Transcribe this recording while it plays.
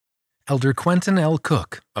Elder Quentin L.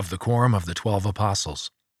 Cook of the Quorum of the 12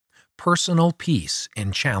 Apostles. Personal peace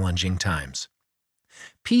in challenging times.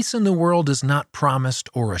 Peace in the world is not promised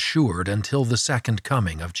or assured until the second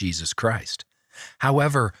coming of Jesus Christ.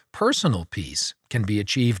 However, personal peace can be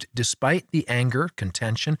achieved despite the anger,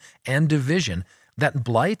 contention, and division that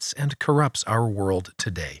blights and corrupts our world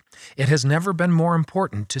today. It has never been more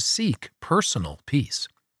important to seek personal peace.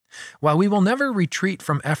 While we will never retreat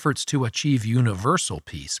from efforts to achieve universal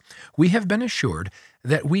peace, we have been assured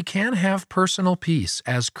that we can have personal peace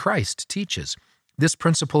as Christ teaches. This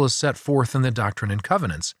principle is set forth in the Doctrine and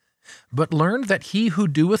Covenants. But learn that he who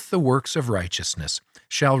doeth the works of righteousness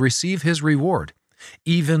shall receive his reward,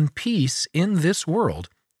 even peace in this world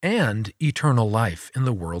and eternal life in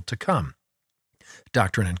the world to come.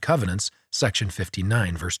 Doctrine and Covenants, section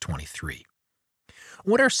 59, verse 23.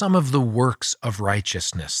 What are some of the works of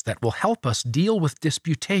righteousness that will help us deal with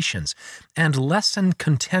disputations and lessen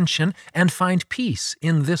contention and find peace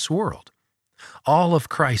in this world? All of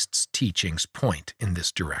Christ's teachings point in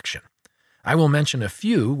this direction. I will mention a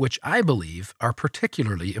few which I believe are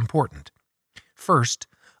particularly important. First,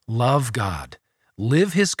 love God,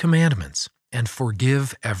 live His commandments, and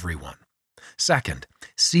forgive everyone. Second,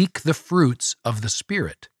 seek the fruits of the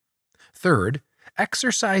Spirit. Third,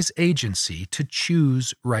 exercise agency to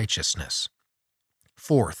choose righteousness.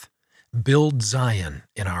 Fourth, build Zion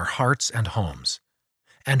in our hearts and homes.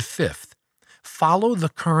 And fifth, follow the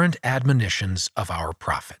current admonitions of our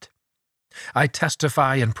prophet. I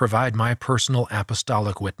testify and provide my personal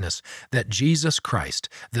apostolic witness that Jesus Christ,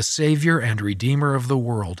 the Savior and Redeemer of the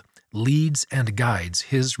world, leads and guides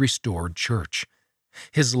His restored church.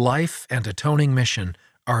 His life and atoning mission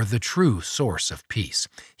are the true source of peace.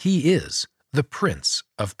 He is the Prince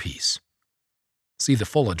of Peace. See the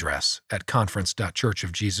full address at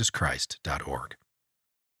conference.churchofjesuschrist.org.